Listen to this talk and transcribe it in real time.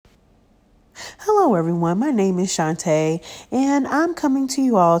Hello, everyone. My name is Shantae, and I'm coming to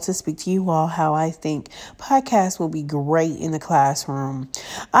you all to speak to you all how I think podcasts will be great in the classroom.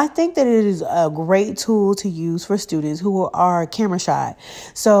 I think that it is a great tool to use for students who are camera shy.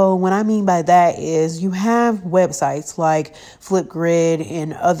 So what I mean by that is you have websites like Flipgrid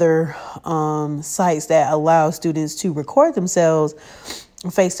and other sites that allow students to record themselves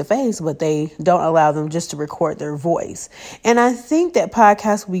face to face, but they don't allow them just to record their voice. And I think that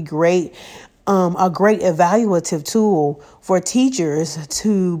podcasts will be great, a great evaluative tool for teachers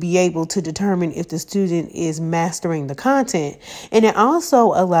to be able to determine if the student is mastering the content. And it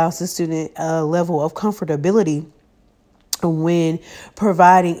also allows the student a level of comfortability when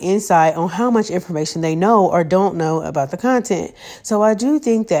providing insight on how much information they know or don't know about the content. So I do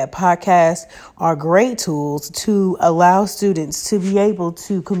think that podcasts are great tools to allow students to be able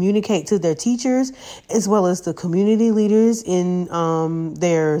to communicate to their teachers as well as the community leaders in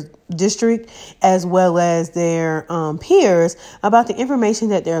their district, as well as their peers about the information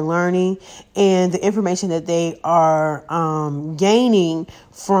that they're learning and the information that they are gaining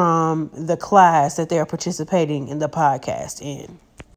from the class that they are participating in the podcast in.